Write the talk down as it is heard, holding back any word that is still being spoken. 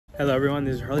Hello everyone,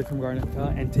 this is Harley from Garden Fell,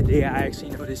 and today I actually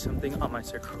noticed something on my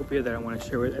Cecropia that I want to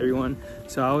share with everyone.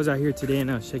 So I was out here today and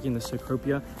I was checking the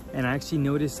Cecropia, and I actually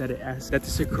noticed that the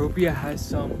Cecropia has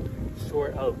some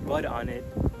sort of bud on it.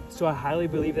 So I highly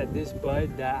believe that this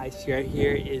bud that I see right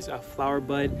here is a flower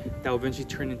bud that will eventually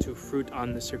turn into fruit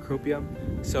on the Cecropia.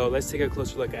 So let's take a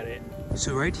closer look at it.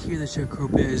 So right here the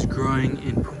Cecropia is growing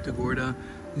in Punta Gorda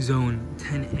zone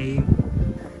 10A.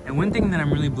 And one thing that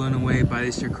I'm really blown away by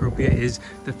this Cecropia is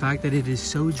the fact that it is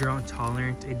so drought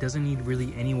tolerant. It doesn't need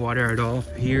really any water at all.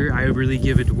 Here, I really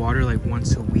give it water like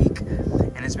once a week.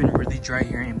 And it's been really dry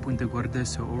here in Punta Gorda.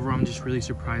 So overall, I'm just really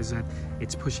surprised that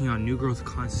it's pushing out new growth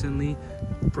constantly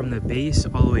from the base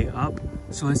all the way up.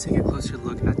 So let's take a closer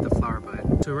look at the flower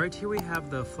bud. So right here we have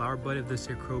the flower bud of the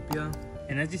Cecropia.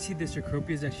 And as you see, the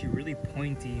Cecropia is actually really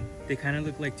pointy. They kind of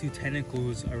look like two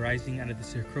tentacles arising out of the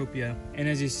Cecropia. And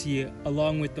as you see,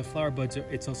 along with the flower buds,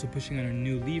 it's also pushing on a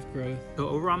new leaf growth. So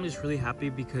overall, I'm just really happy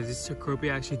because this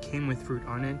Cecropia actually came with fruit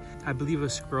on it. I believe a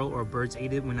squirrel or birds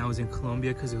ate it when I was in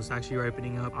Colombia because it was actually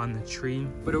ripening up on the tree.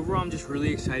 But overall, I'm just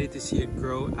really excited to see it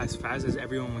grow as fast as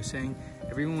everyone was saying.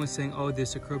 Everyone was saying, oh,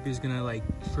 this Cecropia is gonna like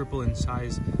triple in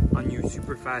size on you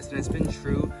super fast. And it's been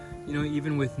true. You know,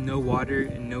 even with no water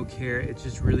and no care, it's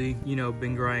just really, you know,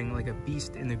 been growing like a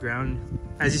beast in the ground.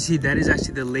 As you see, that is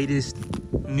actually the latest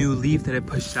new leaf that it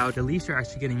pushed out. The leaves are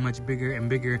actually getting much bigger and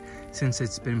bigger since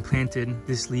it's been planted.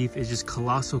 This leaf is just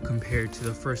colossal compared to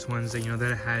the first ones that, you know,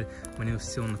 that I had when it was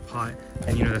still in the pot.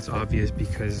 And, you know, that's obvious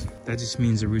because that just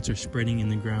means the roots are spreading in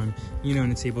the ground, you know,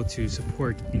 and it's able to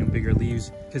support, you know, bigger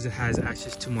leaves because it has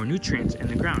access to more nutrients in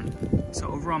the ground. So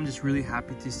overall, I'm just really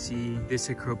happy to see this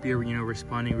Cecropia, you know,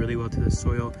 responding really well to the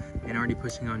soil and already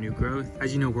pushing on new growth.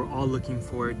 As you know, we're all looking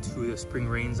forward to the spring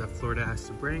rains that Florida has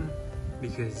to bring,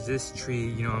 because this tree,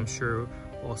 you know, I'm sure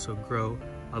will also grow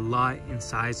a lot in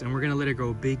size, and we're gonna let it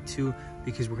grow big too,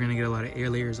 because we're gonna get a lot of air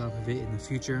layers off of it in the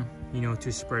future, you know,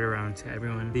 to spread around to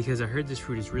everyone, because I heard this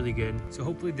fruit is really good. So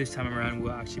hopefully this time around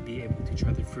we'll actually be able to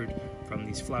try the fruit from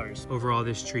these flowers. Overall,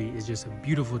 this tree is just a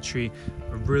beautiful tree.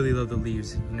 I really love the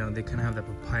leaves. You know, they kind of have that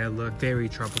papaya look, very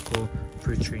tropical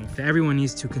fruit tree that everyone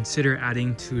needs to consider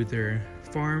adding to their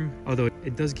farm, although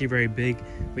it does get very big,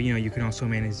 but you know, you can also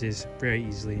manage this very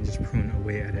easily and just prune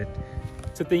away at it.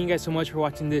 So thank you guys so much for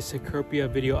watching this Cecropia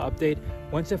video update.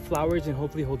 Once it flowers and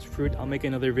hopefully holds fruit, I'll make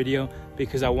another video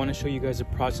because I want to show you guys the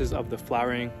process of the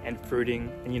flowering and fruiting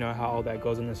and, you know, how all that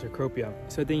goes on the Cecropia.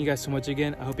 So thank you guys so much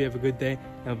again. I hope you have a good day,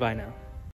 and bye now.